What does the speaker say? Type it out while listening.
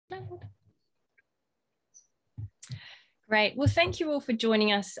Great. Well, thank you all for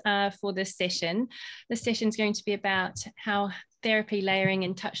joining us for this session. This session is going to be about how therapy layering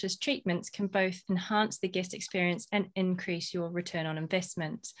and touchless treatments can both enhance the guest experience and increase your return on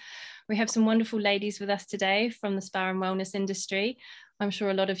investment. We have some wonderful ladies with us today from the spa and wellness industry. I'm sure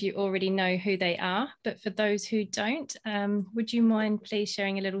a lot of you already know who they are, but for those who don't, would you mind please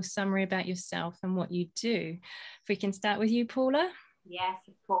sharing a little summary about yourself and what you do? If we can start with you, Paula. Yes,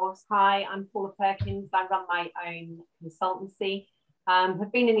 of course. Hi, I'm Paula Perkins. I run my own consultancy.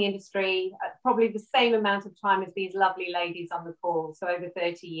 Have been in the industry probably the same amount of time as these lovely ladies on the call, so over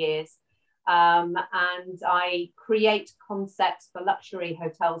 30 years. And I create concepts for luxury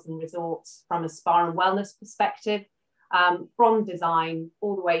hotels and resorts from a spa and wellness perspective, from design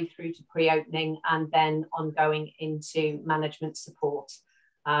all the way through to pre-opening and then ongoing into management support.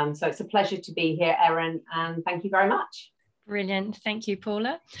 So it's a pleasure to be here, Erin, and thank you very much. Brilliant. Thank you,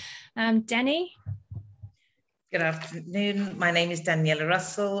 Paula. Danny? Good afternoon. My name is Daniella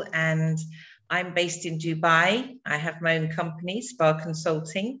Russell and I'm based in Dubai. I have my own company, Spa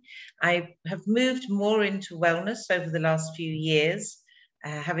Consulting. I have moved more into wellness over the last few years,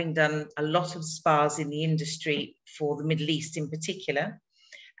 having done a lot of spas in the industry for the Middle East in particular.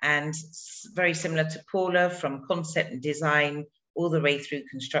 And very similar to Paula, from concept and design all the way through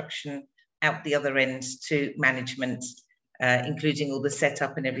construction, out the other end to management, including all the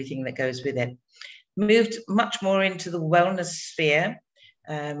setup and everything that goes with it. Moved much more into the wellness sphere.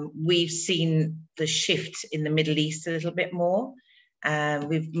 We've seen the shift in the Middle East a little bit more.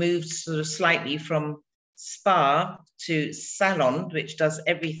 We've moved sort of slightly from spa to salon, which does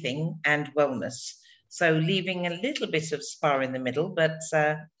everything, and wellness. So leaving a little bit of spa in the middle, but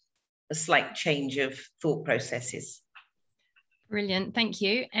a slight change of thought processes. Brilliant, thank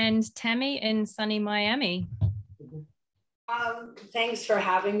you. And Tammy in sunny Miami. Thanks for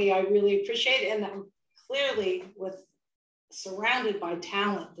having me. I really appreciate it. And I'm clearly surrounded by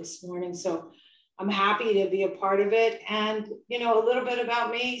talent this morning. So I'm happy to be a part of it. And, you know, a little bit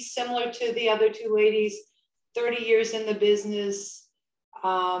about me, similar to the other two ladies, 30 years in the business.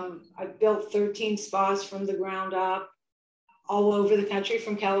 I've built 13 spas from the ground up all over the country,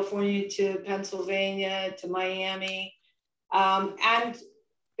 from California to Pennsylvania to Miami. And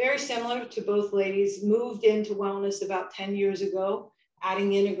very similar to both ladies, moved into wellness about 10 years ago,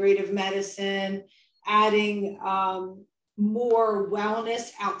 adding integrative medicine, adding more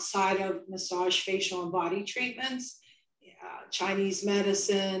wellness outside of massage, facial, and body treatments, Chinese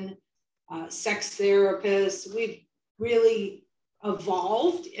medicine, sex therapists. We've really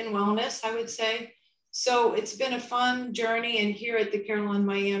evolved in wellness, I would say. So it's been a fun journey. And here at the Caroline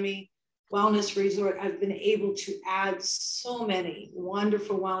Miami Wellness Resort, I've been able to add so many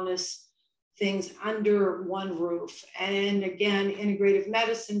wonderful wellness things under one roof. And again, integrative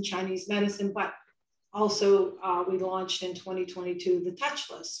medicine, Chinese medicine, but also we launched in 2022 the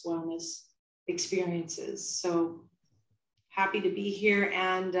touchless wellness experiences. So happy to be here,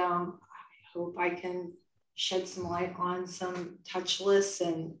 and I hope I can shed some light on some touchless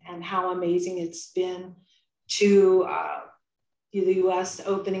and how amazing it's been to the US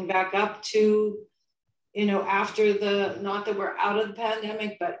opening back up to, you know, after not that we're out of the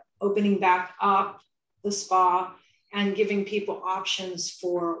pandemic, but opening back up the spa and giving people options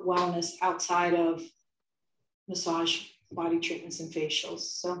for wellness outside of massage, body treatments, and facials.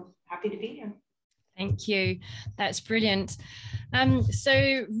 So happy to be here. Thank you. That's brilliant.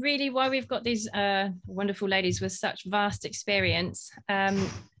 So really, why we've got these wonderful ladies with such vast experience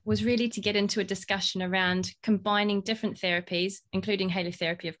was really to get into a discussion around combining different therapies, including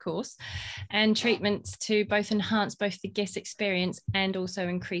halotherapy, of course, and treatments to both enhance both the guest experience and also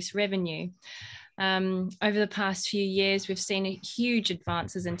increase revenue. Over the past few years, we've seen huge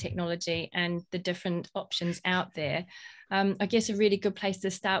advances in technology and the different options out there. I guess a really good place to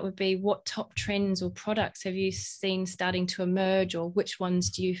start would be, what top trends or products have you seen starting to emerge, or which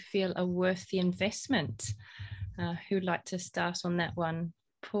ones do you feel are worth the investment? Who would like to start on that one?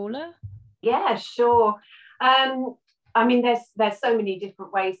 Paula? Yeah, sure. I mean, there's so many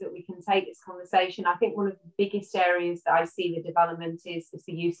different ways that we can take this conversation. I think one of the biggest areas that I see the development is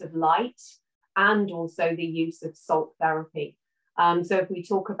the use of light, and also the use of salt therapy. So if we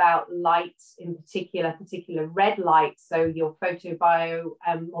talk about light in particular red light, so your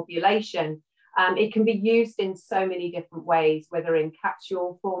photobiomodulation, it can be used in so many different ways, whether in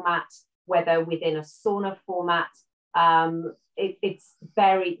capsule format, whether within a sauna format. It's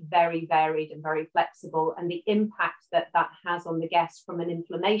very, very varied and very flexible. And the impact that has on the guest from an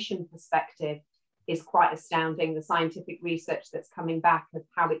inflammation perspective is quite astounding. The scientific research that's coming back of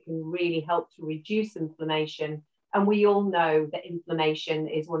how it can really help to reduce inflammation And we all know that inflammation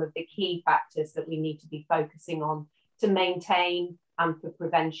is one of the key factors that we need to be focusing on to maintain and for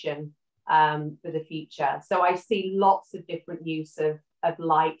prevention for the future. So I see lots of different use of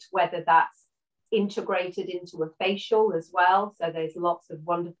light, whether that's integrated into a facial as well. So there's lots of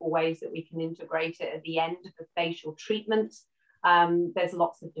wonderful ways that we can integrate it at the end of a facial treatment. There's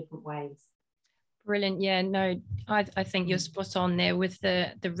lots of different ways. Brilliant. Yeah, no, I think you're spot on there with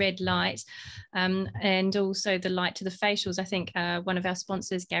the red light, and also the light to the facials. I think one of our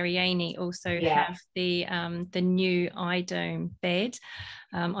sponsors, Gary Aney, also have the new iDome bed.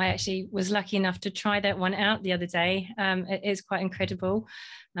 I actually was lucky enough to try that one out the other day. It is quite incredible.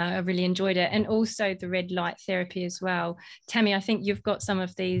 I really enjoyed it, and also the red light therapy as well. Tammy, I think you've got some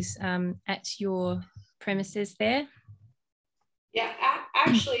of these at your premises there. Yeah,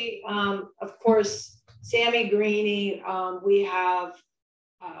 actually, of course, Sammy Greeny, we have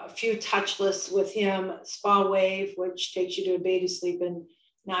a few touchless with him, Spa Wave, which takes you to a beta sleep in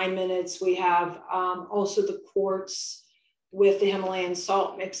 9 minutes. We have also the quartz with the Himalayan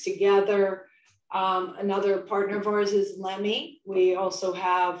salt mixed together. Another partner of ours is Lemmy. We also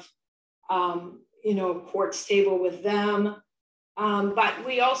have, you know, a quartz table with them. But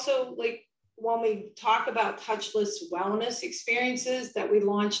we also, like, when we talk about touchless wellness experiences that we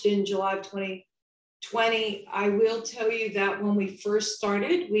launched in July of 2020, I will tell you that when we first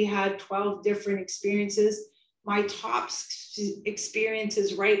started, we had 12 different experiences. My top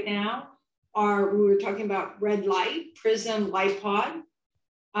experiences right now are, we were talking about red light, Prism Light Pod,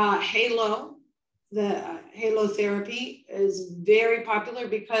 Halo. The Halo therapy is very popular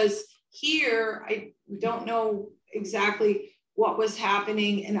because here, I don't know exactly what was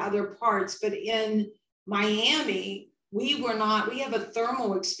happening in other parts, but in Miami, we have a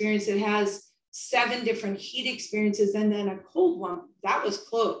thermal experience that has 7 different heat experiences and then a cold one that was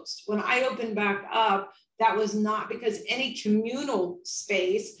closed. When I opened back up, that was not because any communal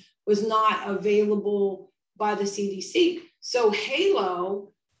space was not available by the CDC. So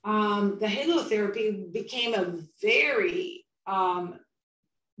Halo, the Halo therapy became a very,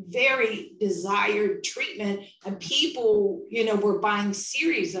 very desired treatment, and people, you know, were buying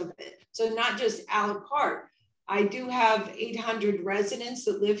series of it. So not just a la carte. I do have 800 residents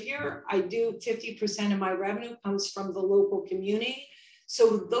that live here. I do 50% of my revenue comes from the local community.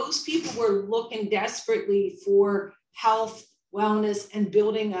 So those people were looking desperately for health, wellness, and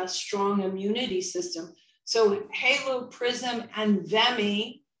building a strong immunity system. So Halo, Prism, and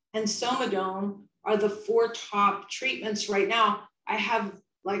Vemi and Somodome are the 4 top treatments right now. I have,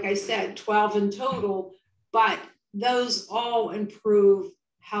 like I said, 12 in total, but those all improve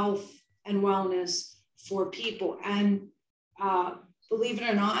health and wellness for people. And believe it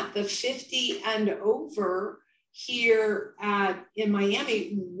or not, the 50 and over here in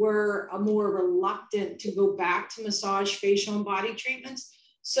Miami were more reluctant to go back to massage, facial, and body treatments.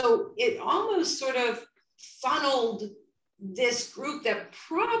 So it almost sort of funneled this group that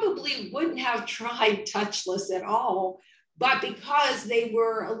probably wouldn't have tried touchless at all, but because they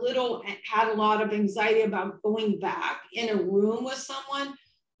were had a lot of anxiety about going back in a room with someone,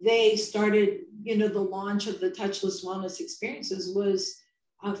 they started, you know, the launch of the touchless wellness experiences was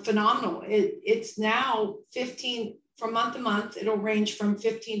phenomenal. It's now 15 from month to month. It'll range from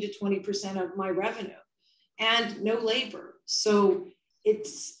 15 to 20% of my revenue, and no labor. So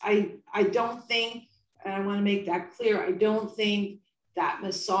I don't think, and I want to make that clear, I don't think that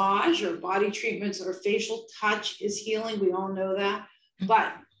massage or body treatments or facial touch is healing. We all know that.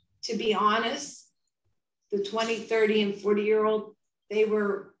 But to be honest, the 20, 30, and 40-year-old, they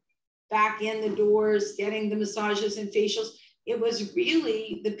were back in the doors getting the massages and facials. It was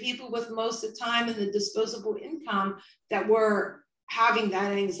really the people with most of the time and the disposable income that were having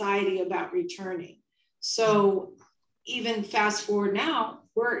that anxiety about returning. So even fast forward now,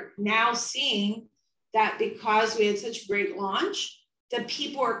 we're now seeing that because we had such a great launch, that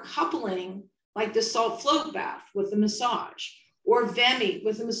people are coupling like the salt float bath with the massage, or Vemi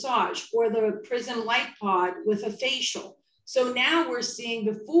with a massage, or the Prism Light Pod with a facial. So now we're seeing,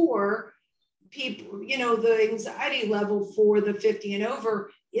 before, people, you know, the anxiety level for the 50 and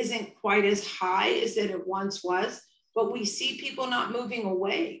over isn't quite as high as it once was, but we see people not moving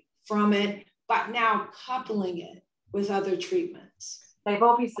away from it, but now coupling it with other treatments. They've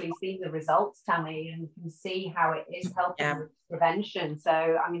obviously seen the results, Tammy, and can see how it is helping with prevention. So,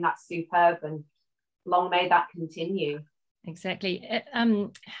 I mean, that's superb, and long may that continue. Exactly.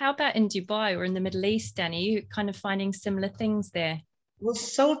 How about in Dubai or in the Middle East, Danny? Are you kind of finding similar things there? Well,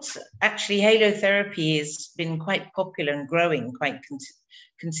 salt, actually, Halo therapy has been quite popular and growing quite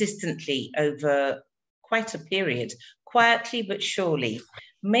consistently over quite a period, quietly but surely,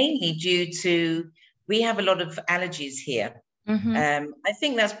 mainly due to we have a lot of allergies here. I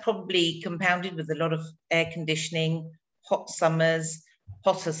think that's probably compounded with a lot of air conditioning, hotter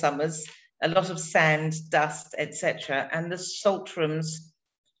summers, a lot of sand, dust, etc. And the salt rooms,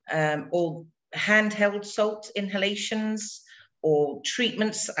 or handheld salt inhalations or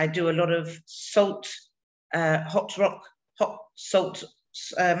treatments. I do a lot of salt, hot salt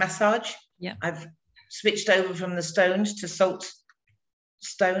massage. Yeah, I've switched over from the stones to salt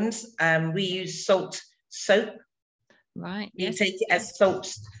stones. We use salt soap. Right. You yes. take it as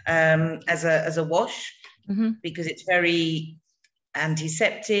salt, as a wash, because it's very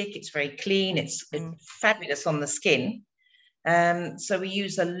antiseptic, it's very clean, it's fabulous on the skin. So we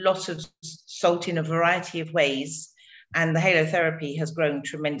use a lot of salt in a variety of ways, and the halotherapy has grown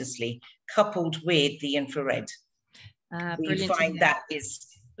tremendously, coupled with the infrared. We find that is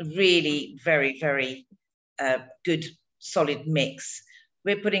really very, very good, solid mix.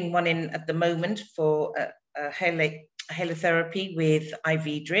 We're putting one in at the moment for halotherapy with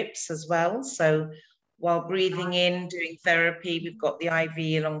IV drips as well. So while breathing in, doing therapy, we've got the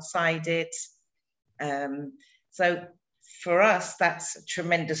IV alongside it. So for us, that's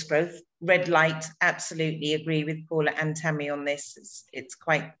tremendous growth. Red light, absolutely agree with Paula and Tammy on this. It's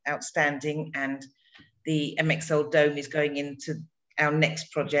quite outstanding. And the MXL Dome is going into our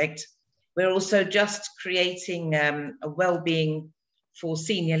next project. We're also just creating a well-being for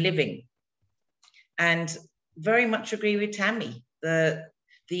senior living. And very much agree with Tammy.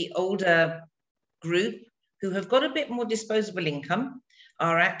 The older group who have got a bit more disposable income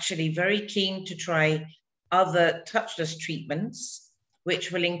are actually very keen to try other touchless treatments,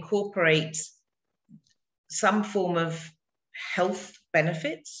 which will incorporate some form of health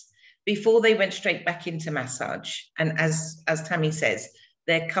benefits before they went straight back into massage. And as Tammy says,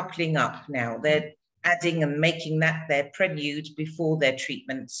 they're coupling up now. They're adding and making that their prelude before their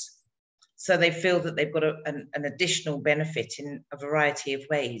treatments. So they feel that they've got an additional benefit in a variety of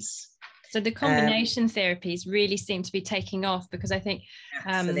ways. So the combination therapies really seem to be taking off, because I think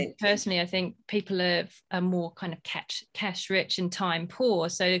personally, I think people are more kind of cash rich and time poor.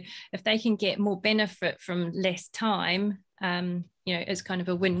 So if they can get more benefit from less time, you know, it's kind of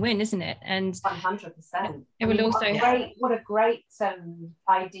a win-win, isn't it? And 100%. It will also what a great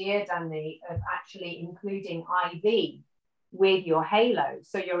idea, Danny, of actually including IV with your halo.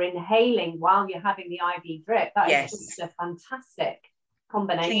 So you're inhaling while you're having the IV drip. That is just a fantastic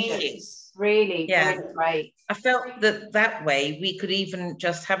combination. Really, really great. I felt that way we could even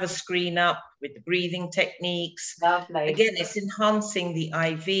just have a screen up with the breathing techniques. Lovely. Again, it's enhancing the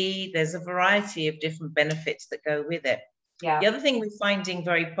IV. There's a variety of different benefits that go with it. Yeah. The other thing we're finding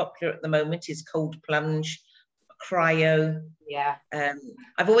very popular at the moment is cold plunge, cryo. Yeah.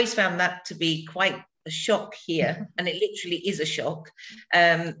 I've always found that to be quite a shock here, and it literally is a shock,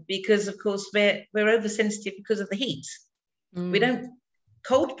 because of course we're oversensitive because of the heat. We don't.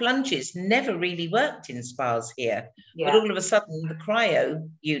 Cold plunges never really worked in spas here, but all of a sudden the cryo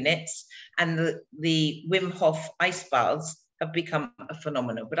units and the Wim Hof ice baths have become a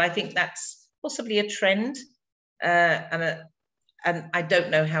phenomenon. But I think that's possibly a trend, and I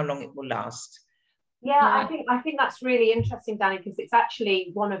don't know how long it will last. Yeah, I think that's really interesting, Danny, because it's actually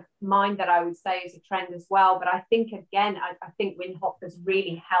one of mine that I would say is a trend as well. But I think, again, I think Wim Hof has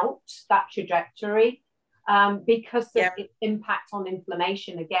really helped that trajectory. Because of its impact on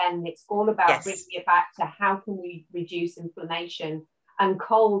inflammation. Again, it's all about bringing it back to how can we reduce inflammation. And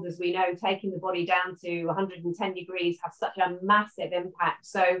cold, as we know, taking the body down to 110 degrees has such a massive impact.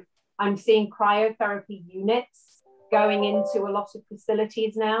 So I'm seeing cryotherapy units going into a lot of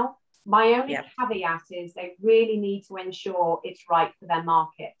facilities now. My only caveat is they really need to ensure it's right for their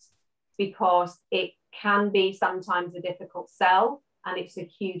market, because it can be sometimes a difficult sell and it's a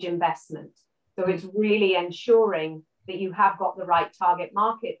huge investment. So it's really ensuring that you have got the right target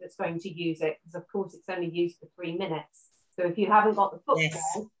market that's going to use it, because of course it's only used for 3 minutes. So if you haven't got the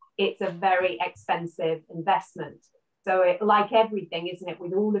football, it's a very expensive investment. So like everything, isn't it,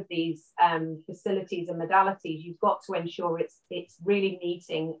 with all of these facilities and modalities, you've got to ensure it's really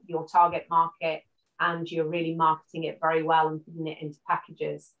meeting your target market and you're really marketing it very well and putting it into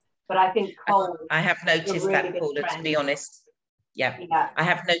packages. But I think cold, I have noticed that, Paula, to be honest. Yeah, I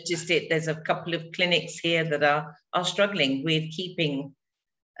have noticed it. There's a couple of clinics here that are struggling with keeping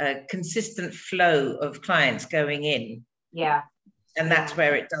a consistent flow of clients going in. Yeah. And that's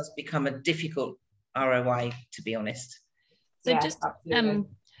where it does become a difficult ROI, to be honest. So just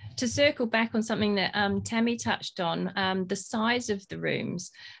to circle back on something that Tammy touched on, the size of the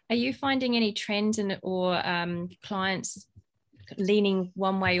rooms. Are you finding any trends in or clients leaning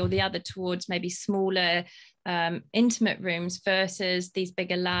one way or the other towards maybe smaller intimate rooms versus these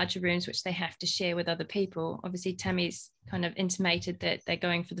bigger, larger rooms which they have to share with other people? Obviously Tammy's kind of intimated that they're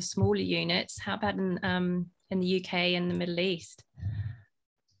going for the smaller units. How about in the UK and the Middle East?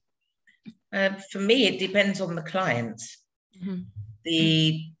 For me, it depends on the client. Mm-hmm.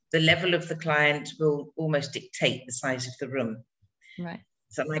 The level of the client will almost dictate the size of the room. Right.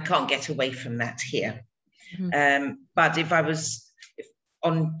 So I can't get away from that here. Mm-hmm. But if I was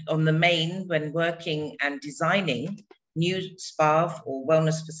on the main, when working and designing new spa or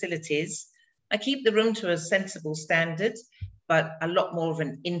wellness facilities, I keep the room to a sensible standard, but a lot more of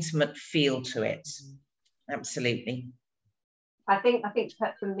an intimate feel to it. Absolutely. I think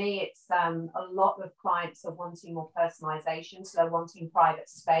that for me, it's a lot of clients are wanting more personalization, so they're wanting private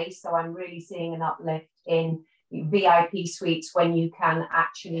space. So I'm really seeing an uplift in VIP suites when you can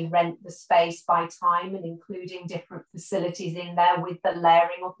actually rent the space by time and including different facilities in there with the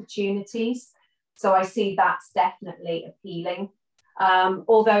layering opportunities. So I see that's definitely appealing.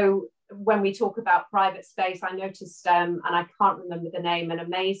 Although when we talk about private space, I noticed, and I can't remember the name, an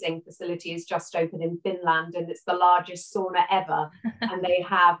amazing facility has just opened in Finland, and it's the largest sauna ever. And they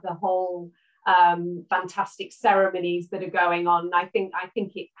have the whole fantastic ceremonies that are going on. And I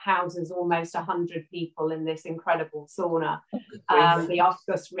think it houses almost 100 people in this incredible sauna. The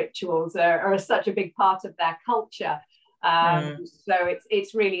Oscars rituals are such a big part of their culture. So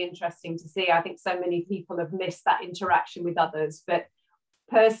it's really interesting to see. I think so many people have missed that interaction with others, but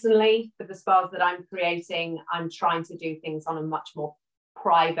personally, for the spas that I'm creating, I'm trying to do things on a much more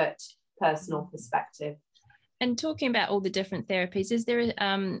private, personal perspective. And talking about all the different therapies, is there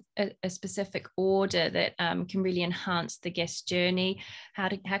a specific order that can really enhance the guest journey? How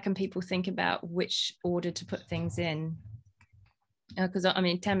can people think about which order to put things in? Because I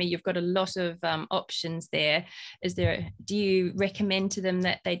mean, Tammy, you've got a lot of options there. Do you recommend to them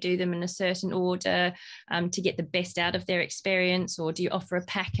that they do them in a certain order to get the best out of their experience, or do you offer a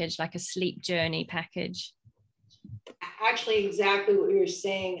package like a sleep journey package? Actually, exactly what you're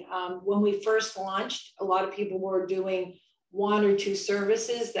saying. When we first launched, a lot of people were doing 1 or 2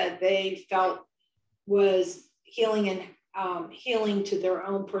 services that they felt was healing and healing to their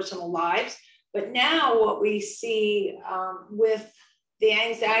own personal lives. But now what we see with the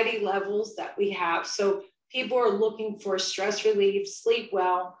anxiety levels that we have, so people are looking for stress relief, sleep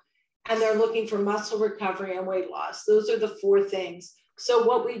well, and they're looking for muscle recovery and weight loss. Those are the 4 things. So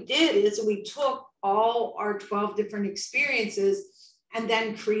what we did is we took all our 12 different experiences and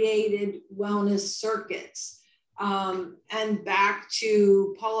then created wellness circuits. And back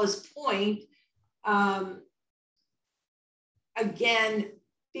to Paula's point, again,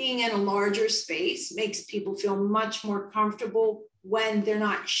 being in a larger space makes people feel much more comfortable when they're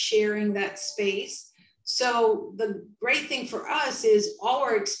not sharing that space. So the great thing for us is all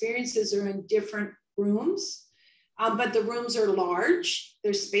our experiences are in different rooms, but the rooms are large,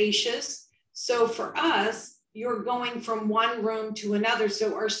 they're spacious. So for us, you're going from one room to another.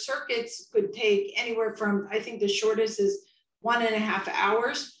 So our circuits could take anywhere from, I think the shortest is 1.5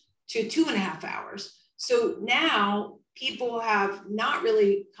 hours to 2.5 hours. So now people have not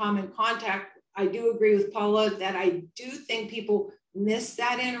really come in contact. I do agree with Paula that I do think people miss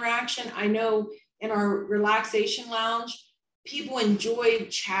that interaction. I know in our relaxation lounge, people enjoyed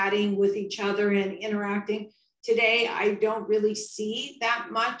chatting with each other and interacting. Today, I don't really see that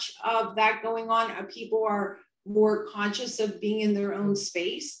much of that going on. People are more conscious of being in their own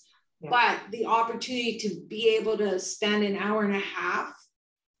space, but the opportunity to be able to spend 1.5 hours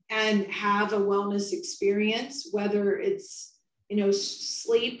and have a wellness experience, whether it's,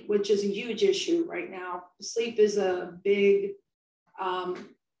 sleep, which is a huge issue right now. Sleep is a big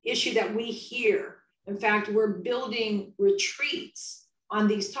issue that we hear. In fact, we're building retreats on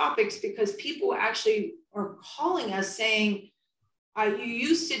these topics because people actually are calling us saying, you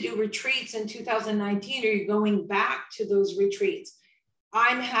used to do retreats in 2019, are you going back to those retreats?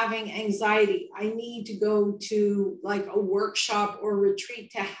 I'm having anxiety. I need to go to like a workshop or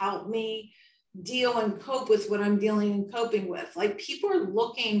retreat to help me deal and cope with what I'm dealing and coping with. Like people are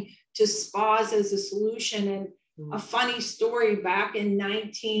looking to spas as a solution. And a funny story, back in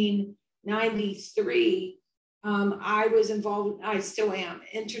 1993, I was involved, I still am,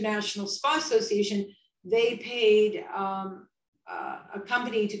 International Spa Association. They paid a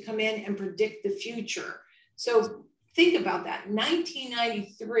company to come in and predict the future. So think about that.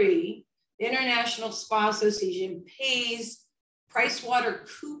 1993, the International Spa Association pays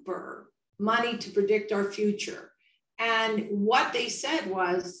PricewaterhouseCoopers money to predict our future. And what they said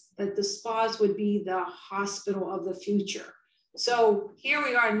was that the spas would be the hospital of the future. So here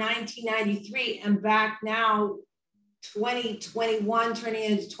we are in 1993 and back now 2021 turning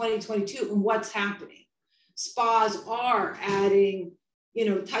into 2022, and what's happening? Spas are adding, you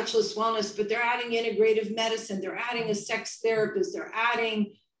know, touchless wellness, but they're adding integrative medicine. They're adding a sex therapist. They're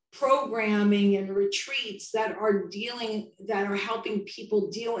adding programming and retreats that are helping people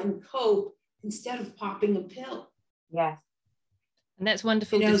deal and cope instead of popping a pill. Yes. And that's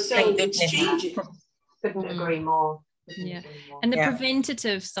wonderful. You know, so it's changing. Couldn't agree more. Yeah. And the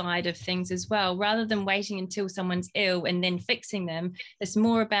preventative side of things as well, rather than waiting until someone's ill and then fixing them, it's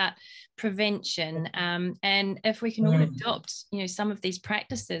more about prevention. And if we can all adopt, you know, some of these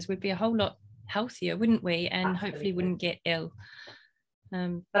practices, we'd be a whole lot healthier, wouldn't we? And Absolutely. hopefully wouldn't get ill.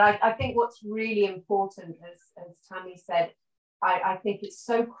 But I think what's really important, as Tammy said, I think it's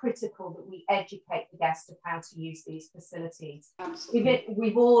so critical that we educate the guest of how to use these facilities. Absolutely.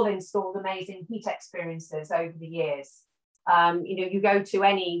 We've all installed amazing heat experiences over the years. You know, you go to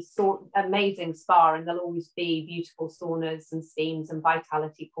any amazing spa and there'll always be beautiful saunas and steams and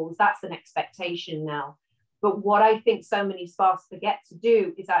vitality pools. That's an expectation now. But what I think so many spas forget to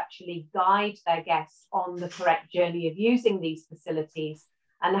do is actually guide their guests on the correct journey of using these facilities,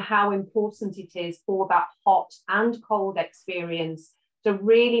 and how important it is for that hot and cold experience to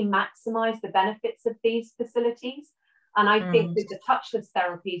really maximize the benefits of these facilities. And I think with the touchless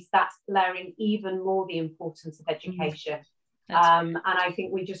therapies, that's blaring even more the importance of education. And I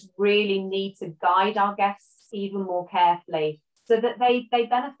think we just really need to guide our guests even more carefully so that they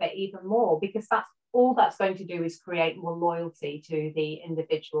benefit even more, because that's all that's going to do is create more loyalty to the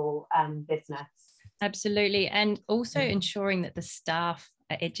individual business. Absolutely. And also ensuring that the staff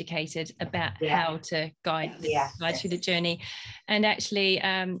are educated about how to guide through the journey. And actually,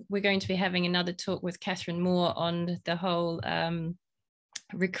 we're going to be having another talk with Catherine Moore on the whole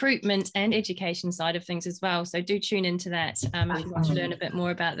recruitment and education side of things as well. So do tune into that if you want to learn a bit more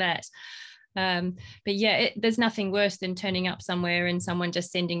about that. But yeah, there's nothing worse than turning up somewhere and someone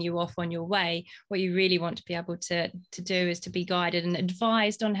just sending you off on your way. What you really want to be able to do is to be guided and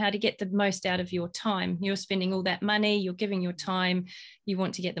advised on how to get the most out of your time. You're spending all that money, you're giving your time, you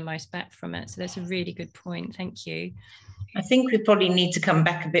want to get the most back from it. So that's a really good point. Thank you. I think we probably need to come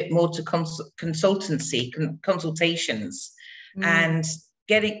back a bit more to consultations and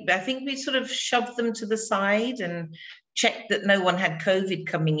I think we sort of shoved them to the side and checked that no one had COVID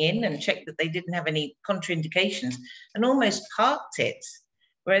coming in and checked that they didn't have any contraindications and almost parked it.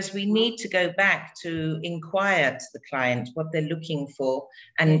 Whereas we need to go back to inquire to the client what they're looking for.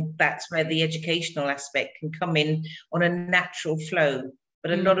 And that's where the educational aspect can come in on a natural flow.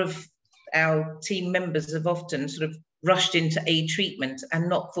 But a lot of our team members have often sort of rushed into a treatment and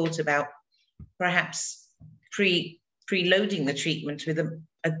not thought about perhaps preloading the treatment with a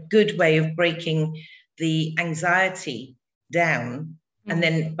good way of breaking the anxiety down. And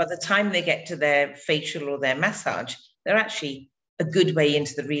then by the time they get to their facial or their massage, they're actually a good way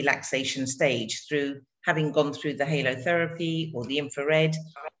into the relaxation stage through having gone through the halotherapy or the infrared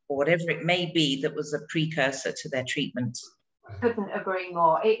or whatever it may be that was a precursor to their treatment. Couldn't agree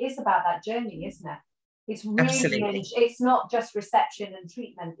more. It is about that journey, isn't it? It's really, Absolutely. It's not just reception and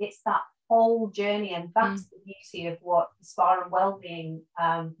treatment, it's that whole journey. And that's the beauty of what the spa and wellbeing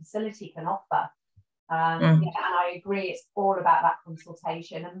facility can offer. And I agree, it's all about that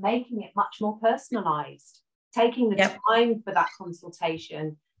consultation and making it much more personalized, taking the time for that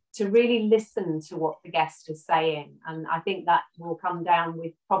consultation to really listen to what the guest is saying. And I think that will come down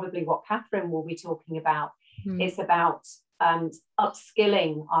with probably what Catherine will be talking about. It's about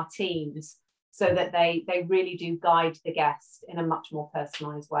upskilling our teams so that they really do guide the guest in a much more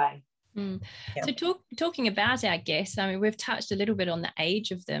personalized way. So talking about our guests, I mean, we've touched a little bit on the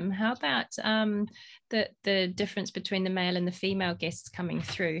age of them. How about the difference between the male and the female guests coming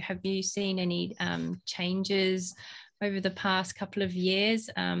through? Have you seen any changes over the past couple of years?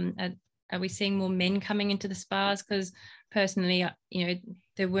 Are we seeing more men coming into the spas? Because personally, you know,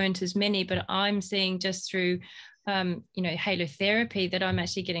 there weren't as many, but I'm seeing just through you know, halotherapy that I'm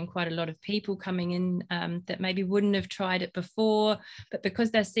actually getting quite a lot of people coming in that maybe wouldn't have tried it before, but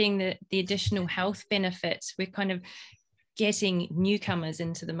because they're seeing the additional health benefits, we're kind of getting newcomers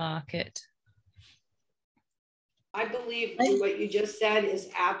into the market. I believe what you just said is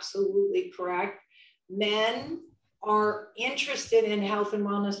absolutely correct. Men are interested in health and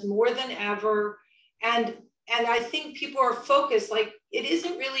wellness more than ever. And I think people are focused, like, it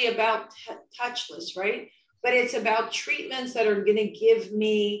isn't really about touchless, right? But it's about treatments that are going to give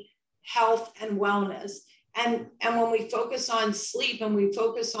me health and wellness. And when we focus on sleep and we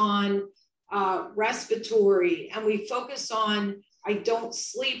focus on respiratory and we focus on, I don't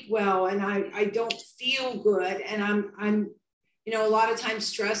sleep well and I don't feel good. And I'm, you know, a lot of times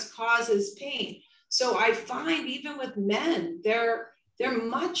stress causes pain. So I find even with men, they're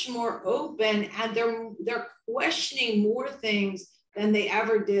much more open, and they're questioning more things than they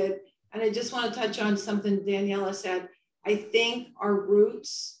ever did. And I just want to touch on something Daniela said. I think our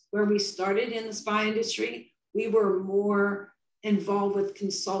roots, where we started in the spa industry, we were more involved with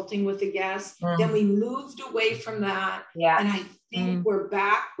consulting with the guests. Then we moved away from that. Yeah. And I think we're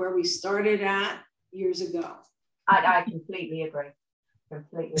back where we started at years ago. I completely agree.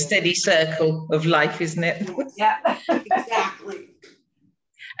 Completely. A steady circle of life, isn't it? Yeah. Exactly.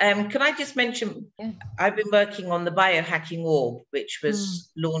 Can I just mention, I've been working on the biohacking orb, which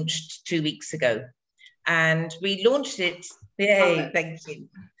was launched 2 weeks ago. And we launched it, yay, thank you.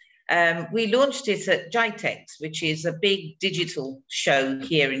 We launched it at GITEX, which is a big digital show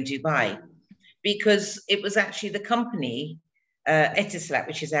here in Dubai, because it was actually the company, Etisalat,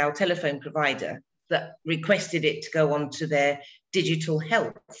 which is our telephone provider, that requested it to go onto their digital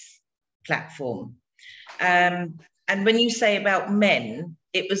health platform. And when you say about men,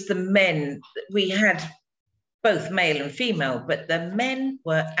 it was the men, we had both male and female, but the men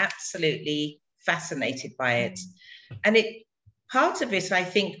were absolutely fascinated by it. And part of it, I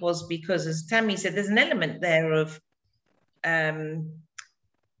think, was because, as Tammy said, there's an element there of,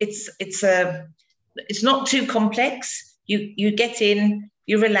 it's not too complex. You get in,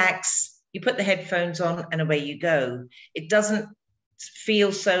 you relax, you put the headphones on, and away you go. It doesn't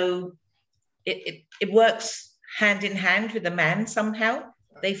feel so, it works hand in hand with the man somehow.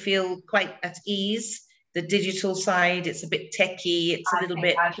 They feel quite at ease. The digital side, it's a bit techie, it's a little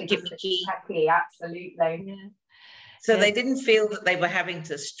bit gimmicky. Techie, absolutely. Yeah. So they didn't feel that they were having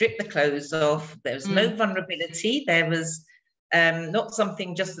to strip the clothes off. There was no vulnerability. There was not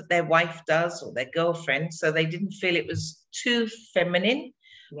something just that their wife does or their girlfriend. So they didn't feel it was too feminine.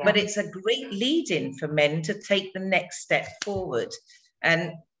 Yeah. But it's a great lead-in for men to take the next step forward.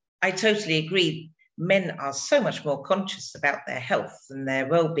 And I totally agree. Men are so much more conscious about their health and their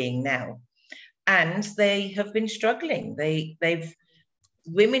well-being now. And they have been struggling.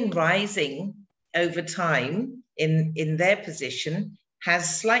 Women rising over time in their position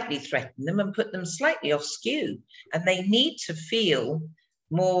has slightly threatened them and put them slightly off skew. And they need to feel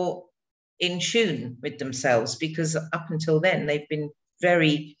more in tune with themselves, because up until then, they've been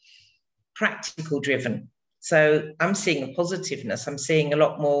very practical driven. So I'm seeing a positiveness. I'm seeing a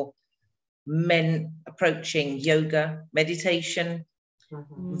lot more men approaching yoga, meditation,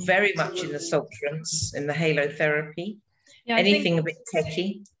 very much in the salt rooms, in the halotherapy, anything a bit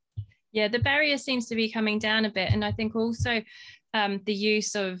techy. Yeah, the barrier seems to be coming down a bit. And I think also the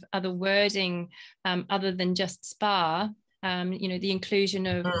use of other wording other than just spa, the inclusion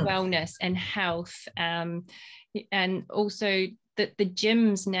of wellness and health, and also that the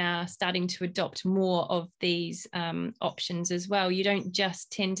gyms now starting to adopt more of these options as well. You don't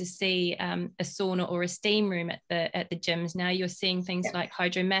just tend to see a sauna or a steam room at the gyms. Now you're seeing things like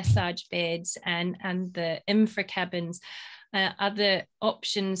hydro massage beds and the infra cabins, other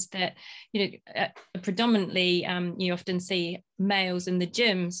options that predominantly you often see males in the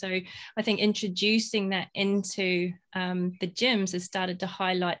gym. So I think introducing that into the gyms has started to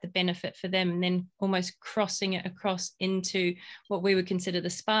highlight the benefit for them, and then almost crossing it across into what we would consider the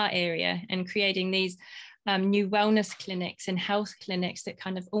spa area and creating these new wellness clinics and health clinics that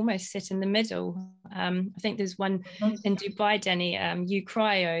kind of almost sit in the middle. I think there's one in Dubai, Danny,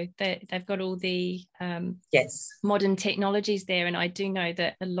 Ucryo, that they've got all the modern technologies there. And I do know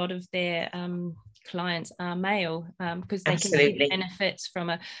that a lot of their clients are male, because they can see benefits from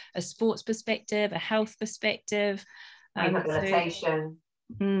a sports perspective, a health perspective. Rehabilitation.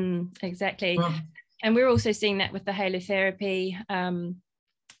 Exactly. And we're also seeing that with the halotherapy,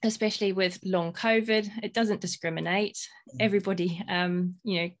 especially with long COVID. It doesn't discriminate. Everybody,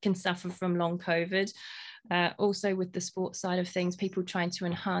 can suffer from long COVID. Also with the sports side of things, people trying to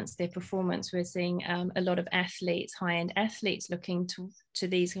enhance their performance. We're seeing a lot of athletes, high-end athletes, looking to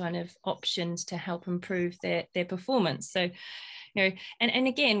these kind of options to help improve their performance. So, and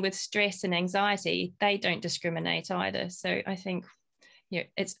again, with stress and anxiety, they don't discriminate either. So I think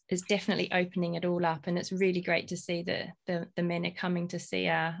it's definitely opening it all up, and it's really great to see that the men are coming to see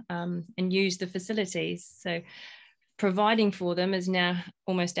our and use the facilities. So providing for them is now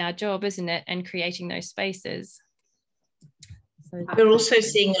almost our job, isn't it? And creating those spaces. So we're also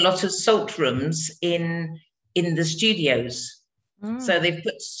seeing a lot of salt rooms in the studios. So they've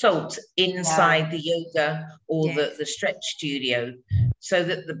put salt inside the yoga or the stretch studio, so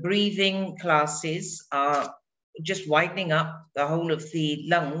that the breathing classes are just widening up the whole of the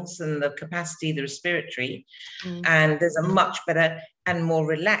lungs and the capacity, the respiratory, and there's a much better and more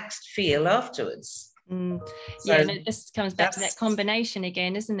relaxed feel afterwards. Yeah, and it just comes back to that combination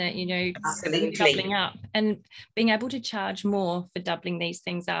again, isn't it? You know, doubling up and being able to charge more for doubling these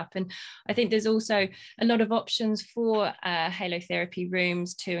things up. And I think there's also a lot of options for halotherapy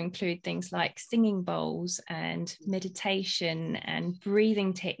rooms to include things like singing bowls and meditation and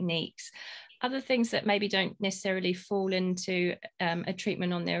breathing techniques, other things that maybe don't necessarily fall into a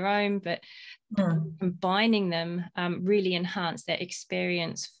treatment on their own, but combining them really enhance that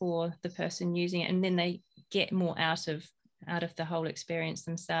experience for the person using it, and then they get more out of the whole experience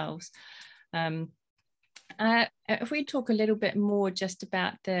themselves. If we talk a little bit more just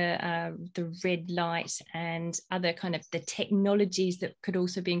about the red light and other kind of the technologies that could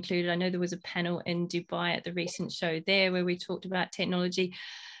also be included. I know there was a panel in Dubai at the recent show there where we talked about technology.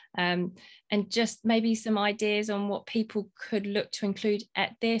 And just maybe some ideas on what people could look to include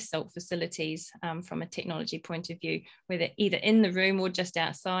at their salt facilities from a technology point of view, whether either in the room or just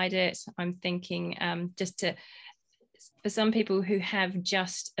outside it. I'm thinking for some people who have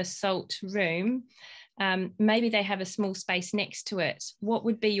just a salt room, maybe they have a small space next to it. What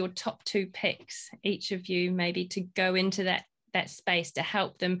would be your top 2 picks, each of you, maybe to go into that space to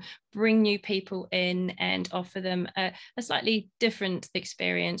help them bring new people in and offer them a slightly different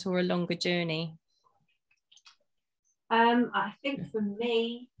experience or a longer journey? I think for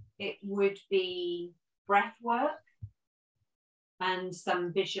me, it would be breath work and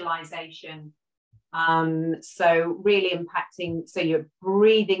some visualization. So really impacting, so you're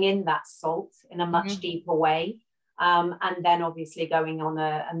breathing in that salt in a much deeper way. And then obviously going on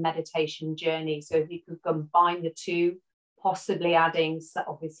a meditation journey. So if you could combine the two, possibly adding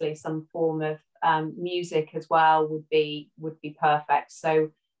obviously some form of music as well would be perfect.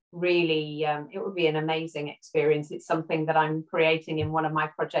 So really it would be an amazing experience. It's something that I'm creating in one of my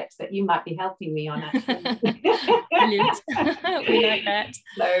projects that you might be helping me on, actually. Brilliant. We like that.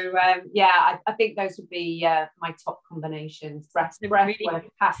 So yeah, I think those would be my top combinations. Breath work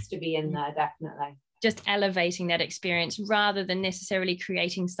has to be in there, definitely. Just elevating that experience rather than necessarily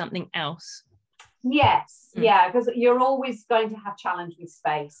creating something else. Yes, yeah, because you're always going to have challenge with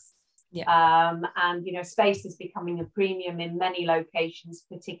space. Yeah. And you know, space is becoming a premium in many locations,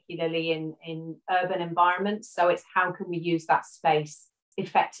 particularly in urban environments. So it's how can we use that space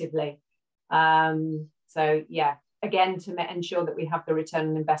effectively? So yeah, again, to ensure that we have the return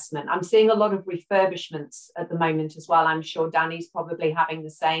on investment. I'm seeing a lot of refurbishments at the moment as well. I'm sure Danny's probably having the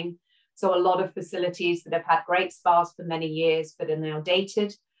same. So a lot of facilities that have had great spas for many years but are now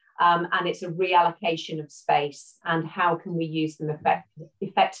dated. And it's a reallocation of space and how can we use them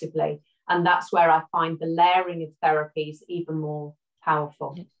effectively. And that's where I find the layering of therapies even more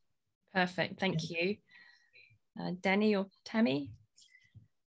powerful. Perfect, thank you. Danny or Tammy?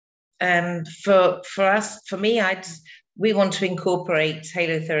 For me, we want to incorporate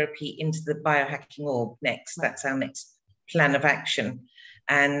halotherapy into the biohacking orb next. That's our next plan of action.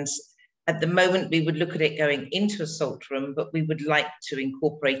 And at the moment, we would look at it going into a salt room, but we would like to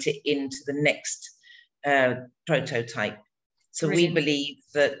incorporate it into the next prototype. So Brilliant. We believe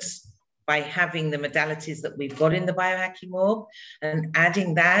that by having the modalities that we've got in the biohacking orb and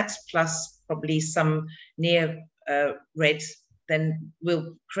adding that, plus probably some near red, then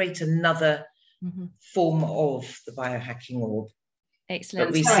we'll create another form of the biohacking orb. Excellent.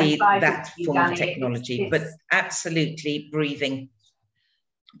 But we see that form of technology, but absolutely breathing.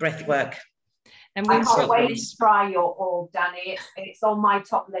 Breath work. And I can't wait to try your orb, Danny. It's on my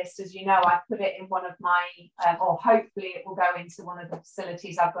top list. As you know, I put it in one of my, or hopefully it will go into one of the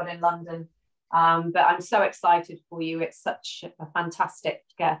facilities I've got in London. But I'm so excited for you. It's such a fantastic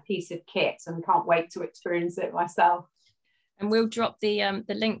piece of kit and can't wait to experience it myself. And we'll drop the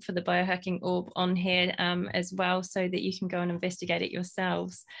link for the biohacking orb on here as well, so that you can go and investigate it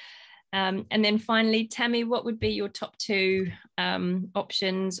yourselves. And then finally, Tammy, what would be your top 2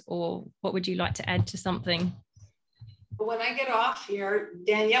 options, or what would you like to add to something? When I get off here,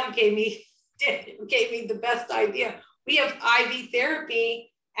 Danielle gave me the best idea. We have IV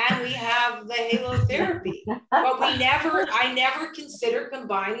therapy and we have the halotherapy, but I never consider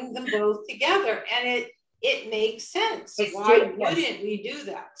combining them both together, and it makes sense. Why wouldn't we do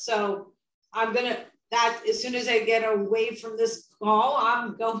that? So I'm gonna. As soon as I get away from this call,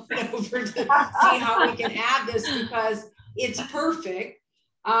 I'm going over to see how we can add this, because it's perfect.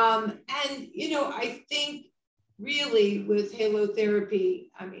 And, you know, I think really with halotherapy,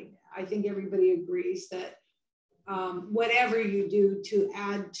 I mean, I think everybody agrees that whatever you do to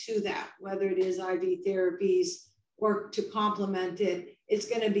add to that, whether it is IV therapies or to complement it, it's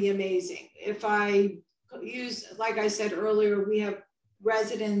going to be amazing. If I use, like I said earlier, we have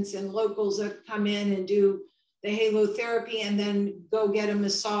residents and locals that come in and do the halotherapy and then go get a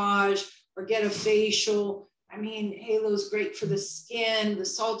massage or get a facial. I mean, Halo's great for the skin. The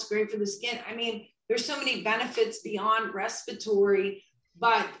salt's great for the skin. I mean, there's so many benefits beyond respiratory,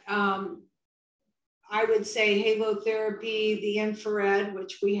 but I would say Halo therapy, the infrared,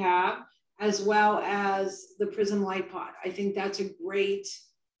 which we have, as well as the Prism Light Pod. I think that's a great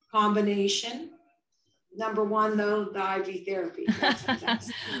combination. Number one, though, the IV therapy. That's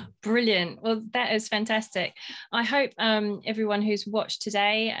fantastic. Brilliant. Well, that is fantastic. I hope everyone who's watched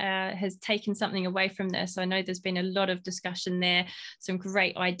today has taken something away from this. I know there's been a lot of discussion there, some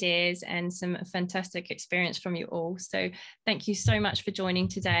great ideas and some fantastic experience from you all. So thank you so much for joining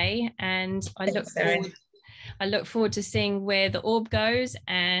today. And I look forward to seeing where the orb goes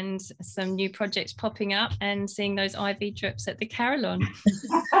and some new projects popping up and seeing those IV drips at the Carillon.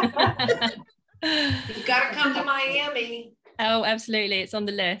 You've got to come to Miami. Oh, absolutely. It's on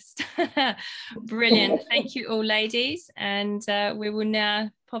the list. Brilliant. Thank you all, ladies. And we will now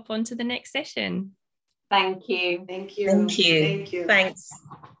pop on to the next session. Thank you. Thank you. Thank you. Thank you. Thanks.